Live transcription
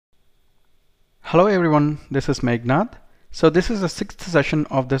Hello everyone, this is Meganadha. So this is the 6th session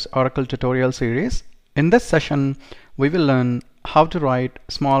of this Oracle tutorial series. In this session, we will learn how to write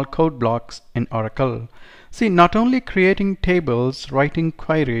small code blocks in Oracle. See, not only creating tables, writing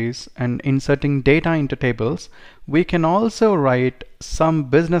queries, and inserting data into tables, we can also write some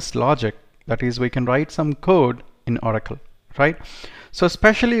business logic. That is, we can write some code in Oracle, right? So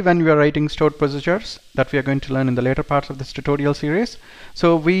especially when we are writing stored procedures that we are going to learn in the later parts of this tutorial series.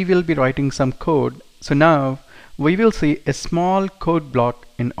 So we will be writing some code. So now we will see a small code block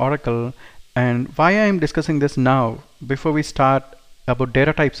in Oracle, and why I am discussing this now before we start about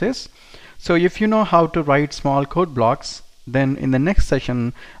data types is, so if you know how to write small code blocks, then in the next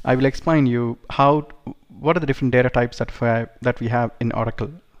session I will explain you what are the different data types that we have in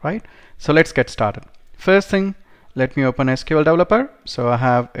Oracle, right? So let's get started. First thing, let me open Sql Developer. So I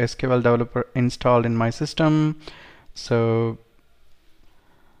have Sql Developer installed in my system. So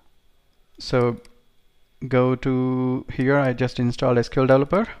go to here, I just installed Sql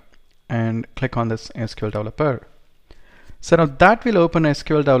Developer and click on this Sql Developer. So now that will open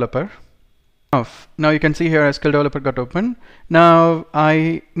Sql Developer. Now you can see here Sql Developer got open. Now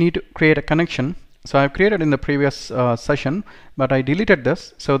I need to create a connection. So I've created in the previous session, but I deleted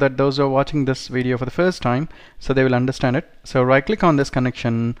this so that those who are watching this video for the first time, so they will understand it. So right click on this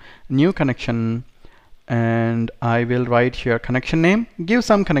connection, new connection, and I will write here connection name, give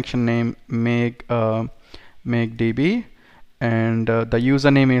some connection name, Megadb, and the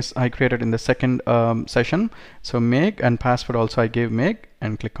username is I created in the second session. So Meg, and password also I gave Meg,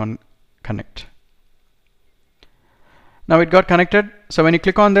 and click on connect. Now it got connected. So when you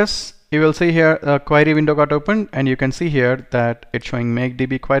click on this, you will see here a query window got opened, and you can see here that it's showing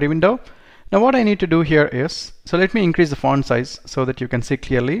Megadb query window. Now what I need to do here is, so let me increase the font size so that you can see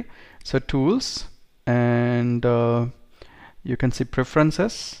clearly. So tools, and you can see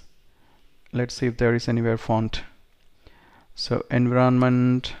preferences. Let's see if there is anywhere font. So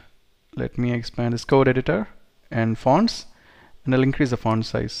environment, let me expand this code editor and fonts, and I'll increase the font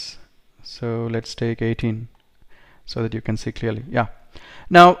size. So let's take 18 so that you can see clearly. Yeah.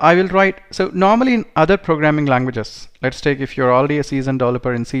 Now I will write, so normally in other programming languages, let's take if you're already a seasoned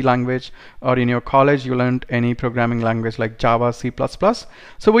developer in C language, or in your college you learned any programming language like Java, C++.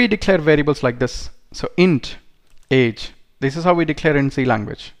 So we declare variables like this. So int age, this is how we declare in C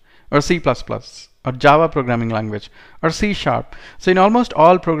language, or C++, or Java programming language, or C#. So in almost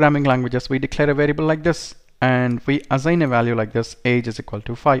all programming languages we declare a variable like this, and we assign a value like this, age is equal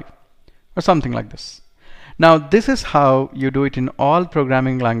to 5, or something like this. Now this is how you do it in all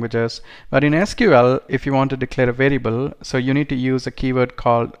programming languages, but in SQL, if you want to declare a variable, so you need to use a keyword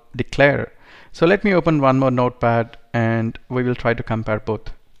called declare. So let me open one more notepad and we will try to compare both.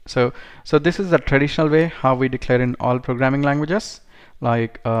 So this is the traditional way how we declare in all programming languages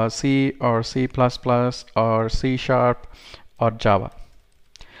like C or C++ or C# or Java.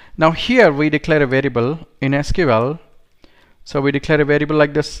 Now here we declare a variable in SQL. So we declare a variable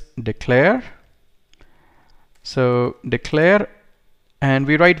like this, declare. So declare, and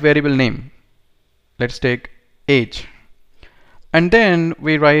we write variable name. Let's take age, and then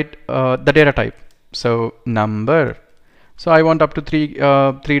we write the data type. So number. So I want up to three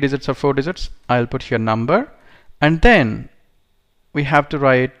digits or 4 digits. I'll put here number, and then we have to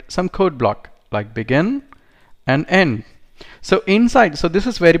write some code block like begin and end. So inside, so this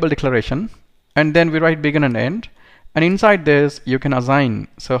is variable declaration, and then we write begin and end, and inside this you can assign.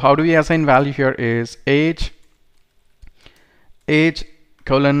 So how do we assign value here is age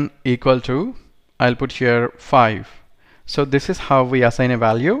colon equal to, I'll put here 5. So this is how we assign a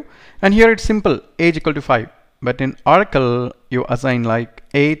value, and here it's simple, age equal to 5. But in Oracle you assign like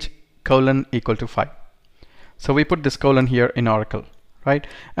age colon equal to 5. So we put this colon here in Oracle, right?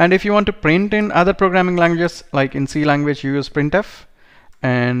 And if you want to print in other programming languages, like in C language you use Printf,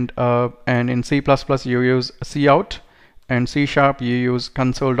 and in C++ you use cout, and C# you use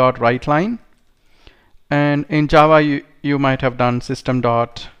console.writeLine, and in Java you might have done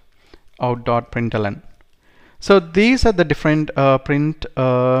system.out.println. So these are the different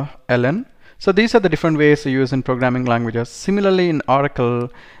println. So these are the different ways to use in programming languages. Similarly in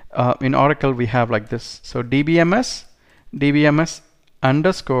Oracle we have like this. So dbms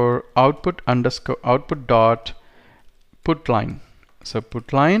underscore output dot put line. So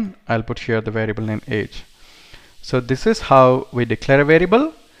put line, I'll put here the variable name age. So this is how we declare a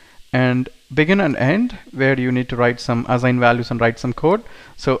variable, and begin and end, where you need to write some assign values and write some code.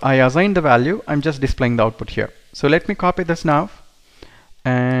 So I assign the value, I'm just displaying the output here. So let me copy this now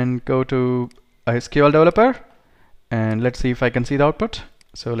and go to SQL Developer, and let's see if I can see the output.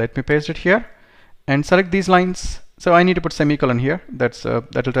 So let me paste it here and select these lines. So I need to put semicolon here. That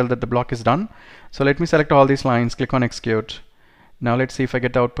will tell that the block is done. So let me select all these lines, click on execute. Now let's see if I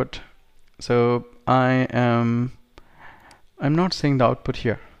get the output. So I'm not seeing the output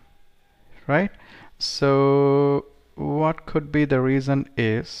here, right? So what could be the reason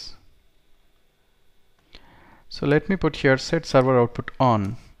is, so let me put here set server output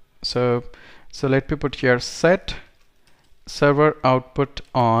on. So let me put here set server output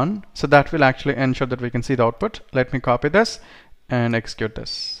on. So that will actually ensure that we can see the output. Let me copy this and execute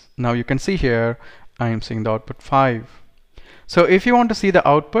this. Now you can see here I am seeing the output 5. So if you want to see the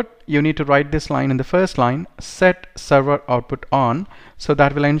output, you need to write this line in the first line, set server output on. So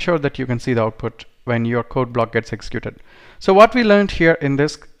that will ensure that you can see the output when your code block gets executed. So what we learned here in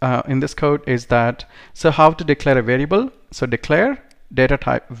this code is that, so how to declare a variable. So declare data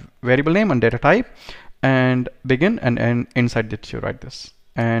type, variable name and data type, and begin and end inside that you write this.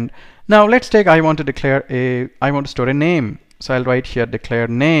 And now let's take, I want to store a name. So I'll write here declare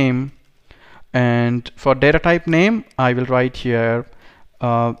name, and for data type name I will write here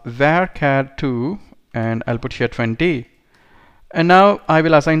varchar2, and I'll put here 20. And now I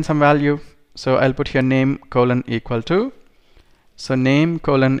will assign some value. So I'll put here name colon equal to, so name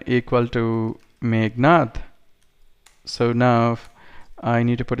colon equal to Meganadha. So now I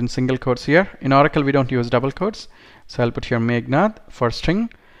need to put in single quotes here. In Oracle we don't use double quotes, so I'll put here Meganadha for string.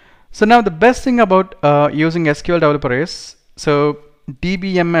 So now the best thing about using SQL Developer is, so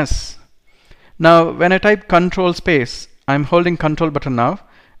DBMS. Now when I type control space, I'm holding control button now,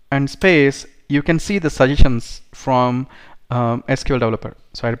 and space, you can see the suggestions from SQL Developer.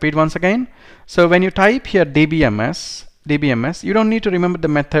 So I repeat once again. So when you type here DBMS, you don't need to remember the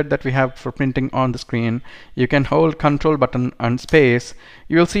method that we have for printing on the screen. You can hold control button and space.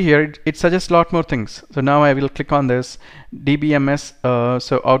 You will see here it suggests a lot more things. So now I will click on this DBMS,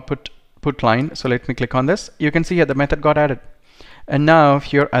 so output put line. So let me click on this. You can see here the method got added. And now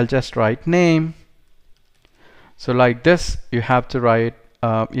here I'll just write name. So like this, you have to write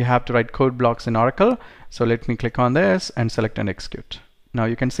code blocks in Oracle. So let me click on this and select and execute. Now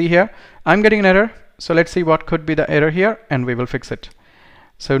you can see here I'm getting an error. So let's see what could be the error here, and we will fix it.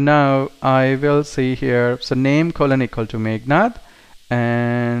 So now I will see here, so name colon equal to Meganadha,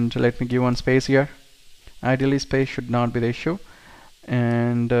 and let me give one space here. Ideally space should not be the issue.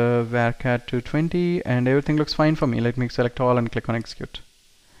 And varchar2 20, and everything looks fine for me. Let me select all and click on execute.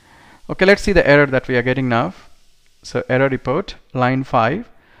 Okay, let's see the error that we are getting now. So error report line 5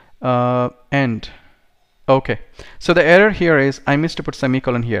 end. Okay, so the error here is I missed to put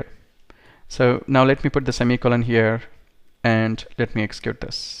semicolon here. So now let me put the semicolon here and let me execute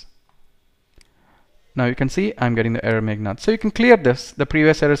this. Now you can see I'm getting the error Meganadha. So you can clear this, the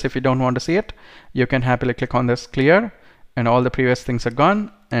previous errors. If you don't want to see it, you can happily click on this clear, and all the previous things are gone,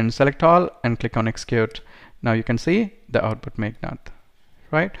 and select all and click on execute. Now you can see the output Meganadha,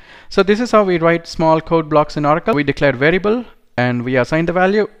 right? So this is how we write small code blocks in Oracle. We declare variable and we assign the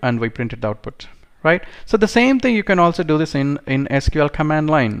value and we printed the output, right? So the same thing you can also do this in SQL command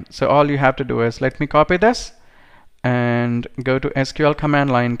line. So all you have to do is, let me copy this and go to SQL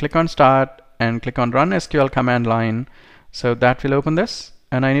command line, click on start and click on run SQL command line. So that will open this,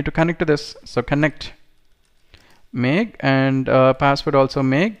 and I need to connect to this. So connect Meg, and password also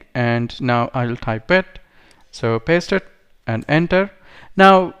Meg, and now I will type it. So paste it and enter.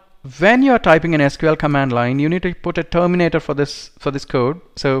 Now when you are typing an SQL command line, you need to put a terminator for this code.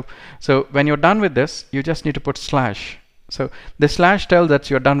 So when you're done with this, you just need to put slash. So the slash tells that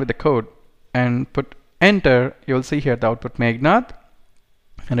you're done with the code, and put enter. You'll see here the output Meganadha,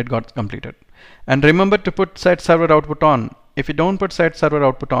 and it got completed. And remember to put set server output on. If you don't put set server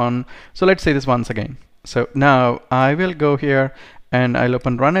output on, so let's say this once again. So now I will go here and I'll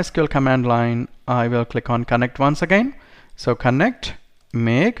open run SQL command line. I will click on connect once again. So connect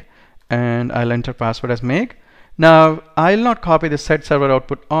Meg, and I'll enter password as Meg. Now I'll not copy the set server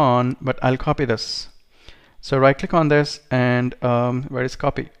output on, but I'll copy this. So right click on this and where is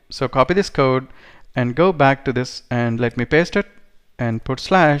copy? So copy this code and go back to this and let me paste it and put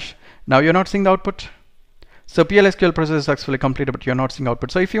slash. Now you're not seeing the output. So PLSQL process is successfully completed, but you're not seeing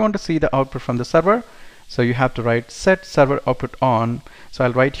output. So if you want to see the output from the server, so you have to write set server output on. So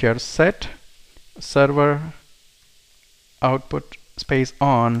I'll write here set server output space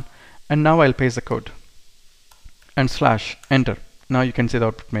on, and now I'll paste the code and slash enter. Now you can see the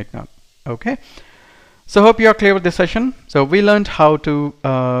output Meganadha. Okay. So hope you are clear with this session. So we learned how to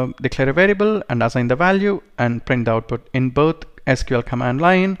declare a variable and assign the value and print the output in both SQL command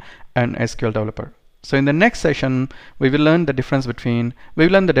line and SQL Developer. So in the next session, we will learn the difference between, we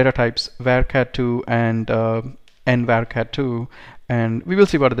will learn the data types varchar2 and nvarchar2, and we will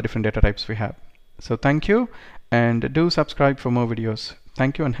see what are the different data types we have. So thank you, and do subscribe for more videos.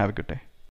 Thank you and have a good day.